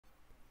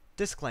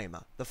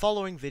Disclaimer, the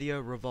following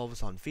video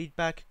revolves on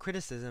feedback,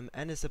 criticism,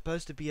 and is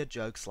supposed to be a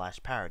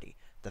joke/parody.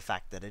 The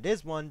fact that it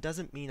is one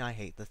doesn't mean I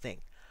hate the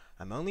thing.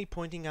 I'm only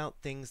pointing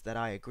out things that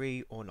I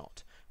agree or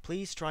not.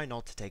 Please try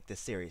not to take this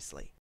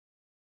seriously.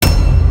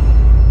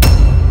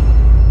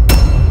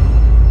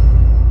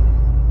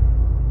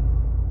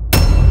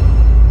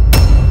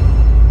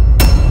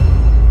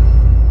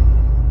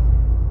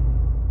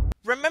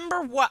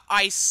 Remember what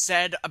I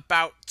said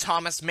about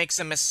Thomas Makes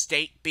a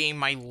Mistake being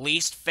my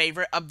least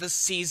favorite of the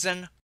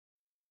season?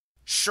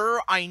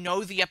 Sure, I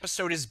know the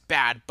episode is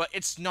bad, but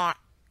it's not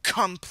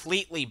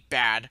completely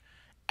bad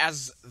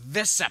as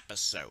this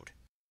episode.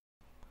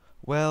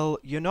 Well,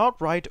 you're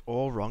not right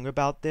or wrong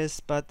about this,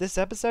 but this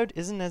episode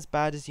isn't as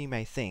bad as you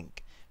may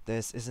think.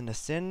 This isn't a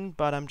sin,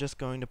 but I'm just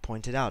going to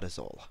point it out as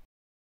all.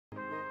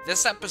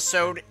 This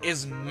episode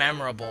is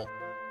memorable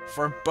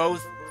for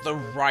both the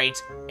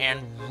right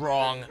and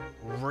wrong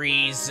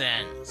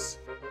reasons.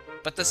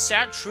 But the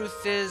sad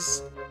truth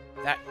is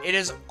that it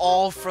is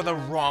all for the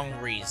wrong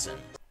reason.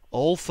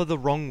 All for the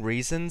wrong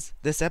reasons?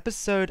 This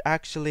episode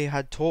actually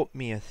had taught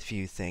me a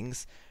few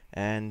things,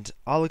 and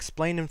I'll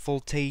explain in full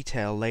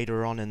detail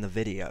later on in the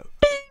video.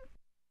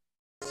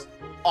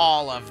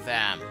 All of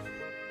them.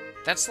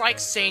 That's like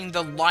saying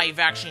the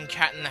live-action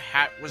Cat in the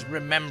Hat was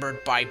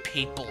remembered by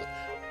people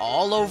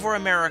all over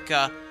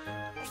America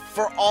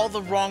for all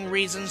the wrong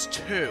reasons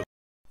too.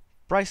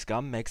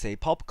 Bricegum makes a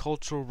pop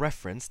cultural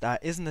reference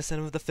that isn't the sin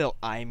of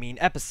the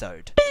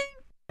episode.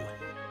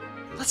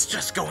 Let's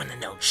just go in the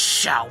notes,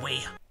 shall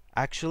we?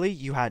 Actually,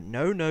 you had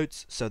no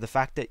notes, so the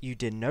fact that you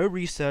did no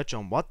research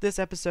on what this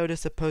episode is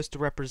supposed to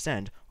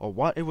represent, or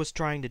what it was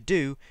trying to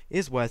do,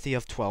 is worthy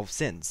of 12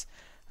 sins.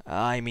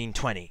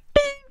 20.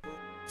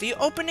 The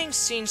opening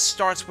scene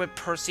starts with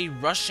Percy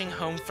rushing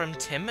home from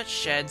Tim's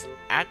shed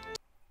at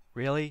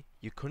Really?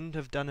 You couldn't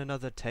have done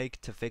another take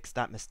to fix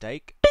that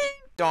mistake?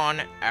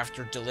 dawn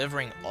after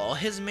delivering all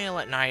his mail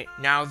at night.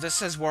 Now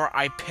this is where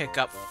I pick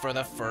up for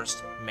the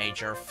first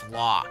major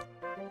flaw.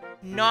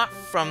 Not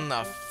from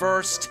the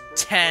first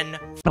 10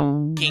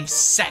 f***ing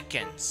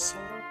seconds.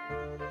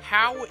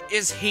 How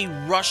is he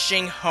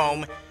rushing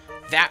home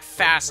that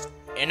fast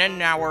in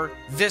an hour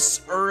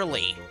this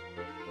early?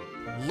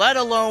 Let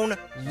alone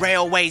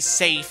railway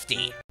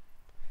safety.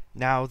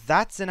 Now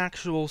that's an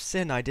actual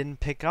sin I didn't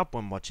pick up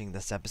when watching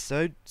this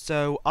episode,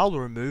 so I'll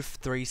remove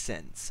 3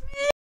 sins.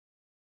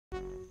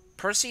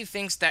 Percy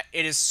thinks that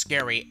it is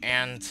scary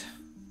and...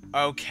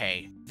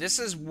 okay, this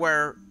is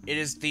where it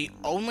is the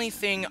only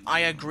thing I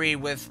agree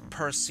with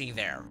Percy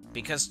there.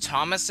 Because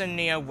Thomas and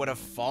Nia would have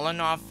fallen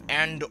off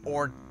and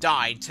or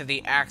died to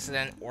the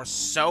accident or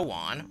so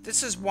on.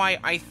 This is why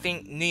I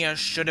think Nia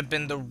should have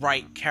been the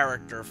right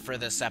character for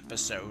this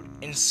episode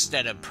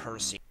instead of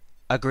Percy.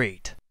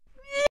 Agreed.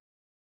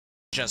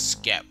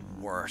 Just get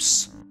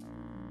worse.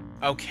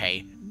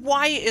 Okay,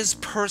 why is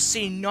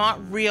Percy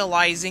not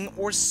realizing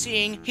or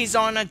seeing he's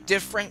on a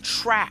different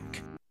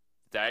track?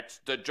 That's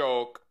the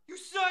joke. You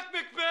suck,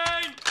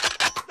 McBain!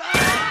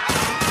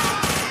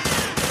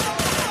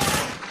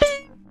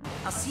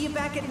 I'll see you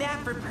back at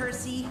Knapford,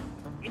 Percy.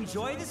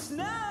 Enjoy the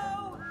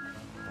snow!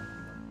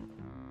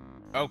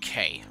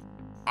 Okay,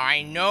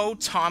 I know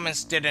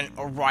Thomas didn't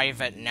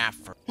arrive at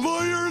Knapford.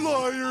 Liar,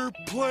 liar,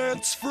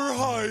 plants for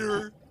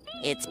hire.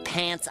 It's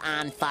pants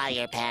on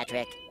fire,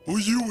 Patrick. Well,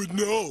 you would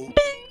know.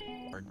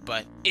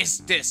 But is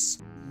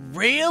this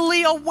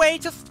really a way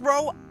to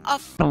throw a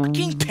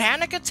fucking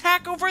panic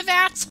attack over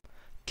that?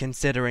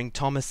 Considering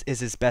Thomas is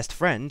his best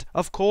friend,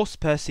 of course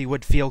Percy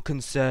would feel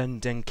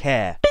concerned and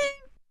care.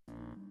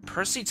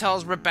 Percy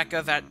tells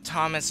Rebecca that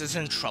Thomas is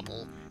in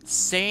trouble,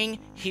 saying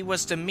he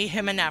was to meet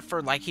him in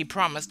Knapford like he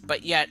promised,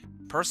 but yet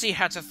Percy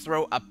had to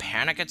throw a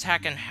panic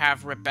attack and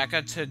have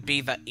Rebecca to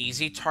be the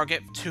easy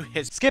target to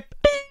his— Skip!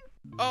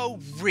 Oh,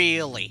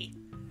 really?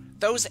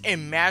 Those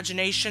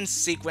imagination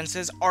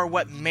sequences are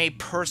what made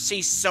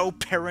Percy so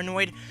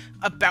paranoid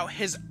about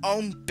his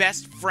own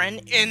best friend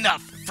in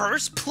the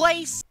first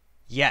place?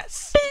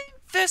 Yes.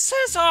 This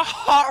is a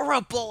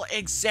horrible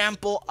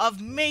example of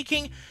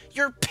making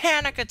your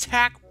panic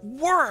attack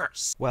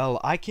worse. Well,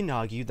 I can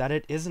argue that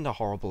it isn't a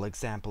horrible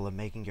example of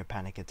making your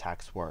panic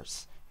attacks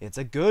worse. It's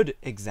a good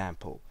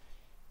example.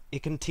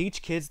 It can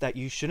teach kids that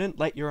you shouldn't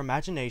let your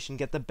imagination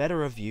get the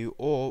better of you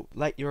or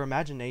let your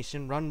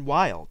imagination run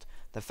wild.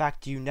 The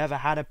fact you never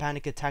had a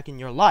panic attack in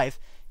your life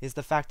is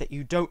the fact that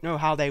you don't know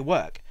how they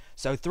work.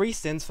 So 3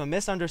 sins for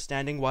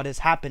misunderstanding what is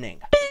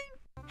happening.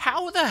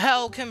 How the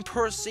hell can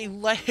Percy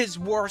let his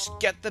worst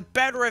get the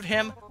better of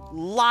him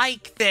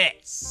like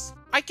this?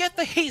 I get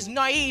that he's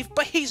naive,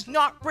 but he's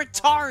not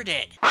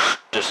retarded.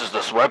 This is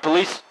the swear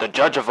police. The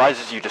judge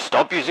advises you to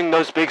stop using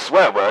those big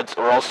swear words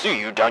or I'll sue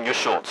you down your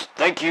shorts.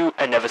 Thank you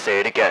and never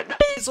say it again.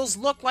 Weasels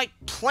look like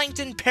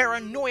plankton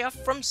paranoia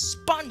from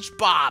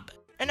SpongeBob.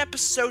 An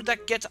episode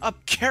that gets a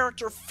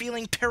character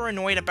feeling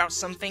paranoid about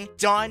something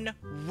done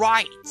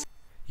right.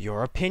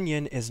 Your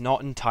opinion is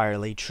not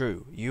entirely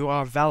true. You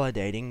are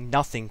validating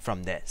nothing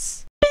from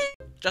this.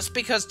 Just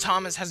because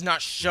Thomas has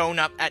not shown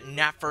up at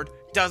Knapford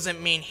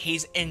doesn't mean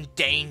he's in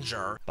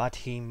danger. But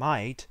he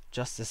might.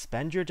 Just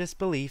suspend your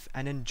disbelief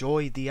and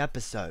enjoy the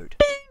episode.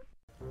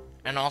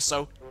 And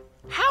also,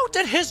 how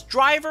did his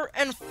driver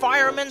and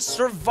firemen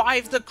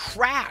survive the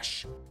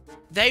crash?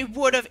 They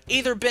would have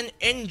either been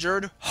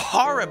injured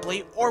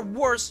horribly or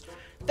worse,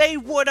 they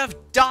would have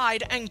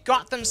died and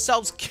got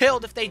themselves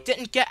killed if they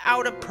didn't get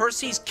out of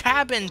Percy's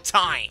cab in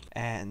time.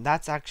 And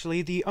that's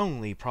actually the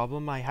only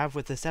problem I have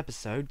with this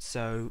episode,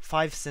 so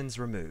 5 sins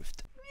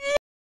removed.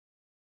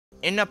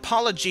 In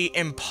Apology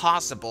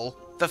Impossible,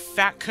 the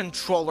Fat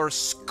Controller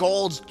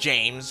scolds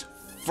James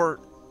for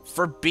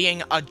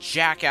being a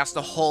jackass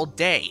the whole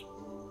day.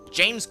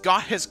 James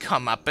got his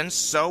comeuppance,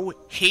 so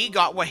he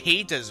got what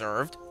he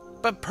deserved.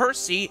 But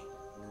Percy,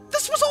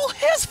 this was all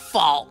his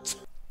fault!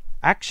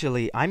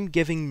 Actually, I'm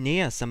giving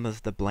Nia some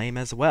of the blame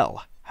as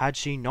well. Had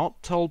she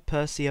not told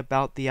Percy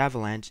about the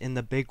avalanche in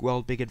the Big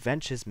World Big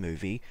Adventures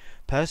movie,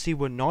 Percy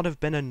would not have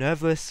been a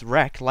nervous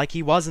wreck like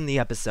he was in the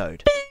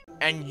episode.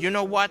 And you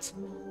know what?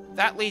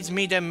 That leads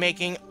me to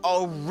making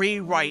a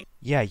rewrite.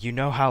 Yeah, you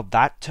know how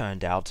that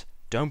turned out.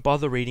 Don't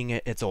bother reading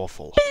it, it's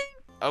awful.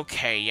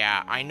 Okay,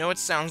 yeah, I know it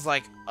sounds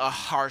like a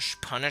harsh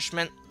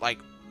punishment. Like,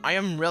 I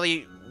am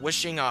really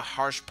wishing a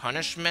harsh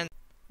punishment.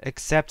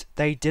 Except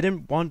they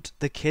didn't want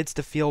the kids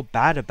to feel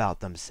bad about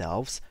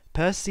themselves.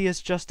 Percy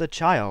is just a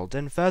child,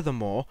 and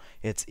furthermore,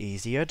 it's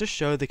easier to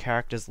show the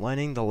characters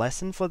learning the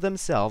lesson for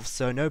themselves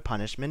so no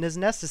punishment is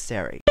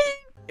necessary.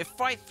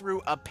 If I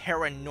threw a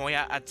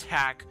paranoia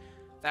attack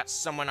that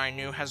someone I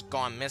knew has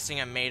gone missing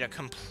and made a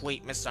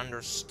complete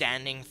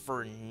misunderstanding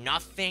for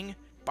nothing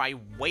by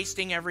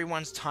wasting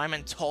everyone's time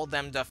and told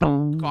them to f***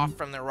 off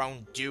from their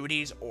own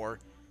duties or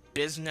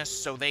business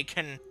so they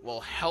can, well,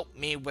 help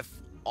me with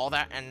all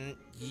that, and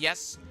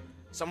yes,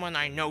 someone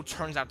I know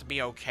turns out to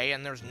be okay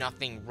and there's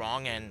nothing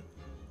wrong, and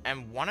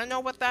wanna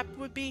know what that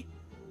would be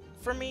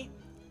for me?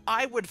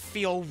 I would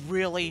feel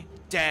really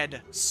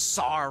dead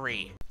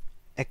sorry.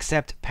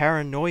 Except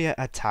paranoia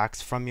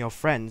attacks from your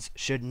friends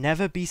should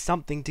never be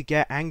something to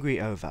get angry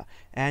over.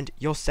 And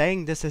you're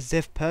saying this as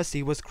if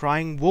Percy was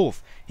crying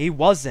wolf. He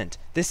wasn't.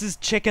 This is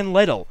Chicken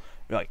Little.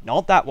 Right,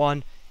 not that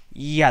one.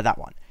 Yeah, that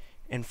one.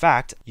 In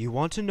fact, you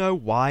want to know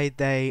why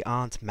they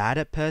aren't mad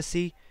at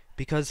Percy?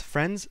 Because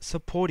friends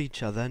support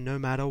each other no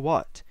matter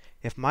what.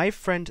 If my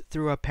friend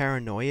threw a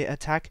paranoia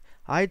attack,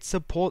 I'd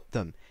support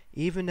them,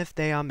 even if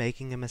they are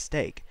making a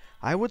mistake.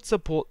 I would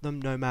support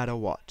them no matter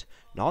what,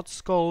 not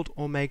scold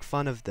or make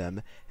fun of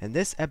them, and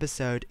this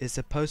episode is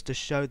supposed to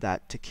show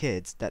that to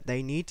kids that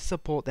they need to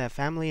support their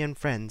family and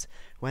friends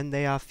when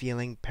they are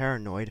feeling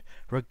paranoid,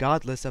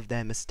 regardless of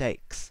their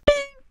mistakes.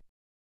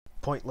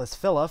 Pointless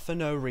filler for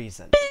no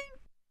reason.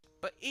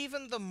 But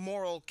even the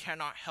moral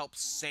cannot help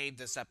save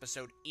this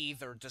episode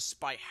either,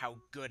 despite how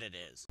good it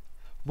is.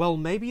 Well,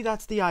 maybe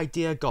that's the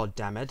idea,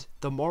 goddammit.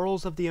 The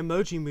morals of the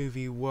Emoji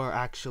Movie were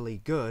actually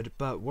good,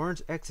 but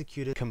weren't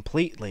executed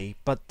completely,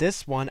 but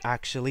this one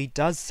actually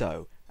does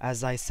so.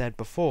 As I said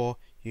before,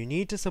 you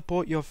need to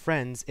support your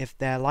friends if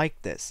they're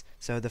like this,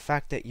 so the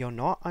fact that you're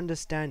not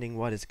understanding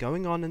what is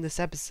going on in this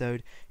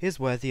episode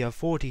is worthy of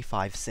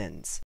 45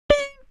 sins.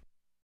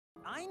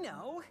 I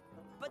know,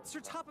 but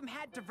Sir Topham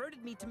Hatt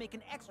diverted me to make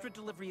an extra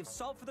delivery of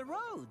salt for the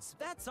roads,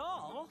 that's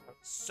all.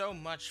 So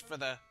much for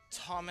the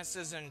Thomas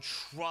is in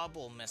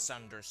trouble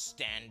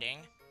misunderstanding.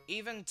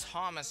 Even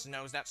Thomas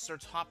knows that Sir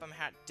Topham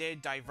Hatt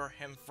did divert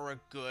him for a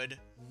good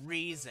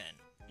reason.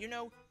 You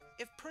know,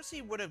 if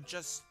Percy would have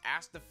just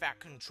asked the Fat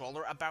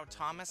Controller about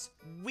Thomas,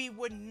 we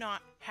would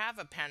not have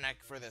a panic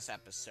for this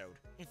episode.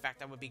 In fact,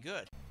 that would be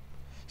good.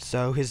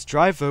 So his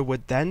driver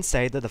would then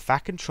say that the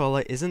Fat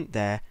Controller isn't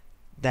there,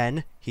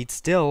 then he'd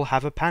still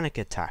have a panic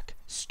attack.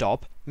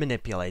 Stop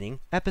manipulating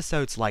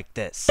episodes like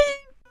this.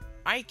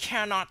 I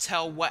cannot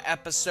tell what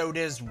episode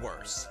is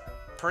worse.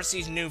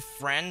 Percy's new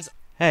friends.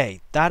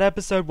 Hey, that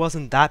episode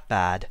wasn't that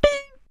bad.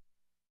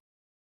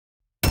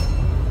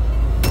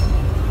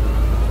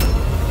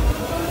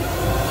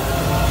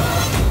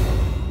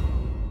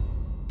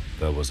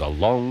 There was a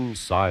long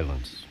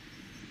silence.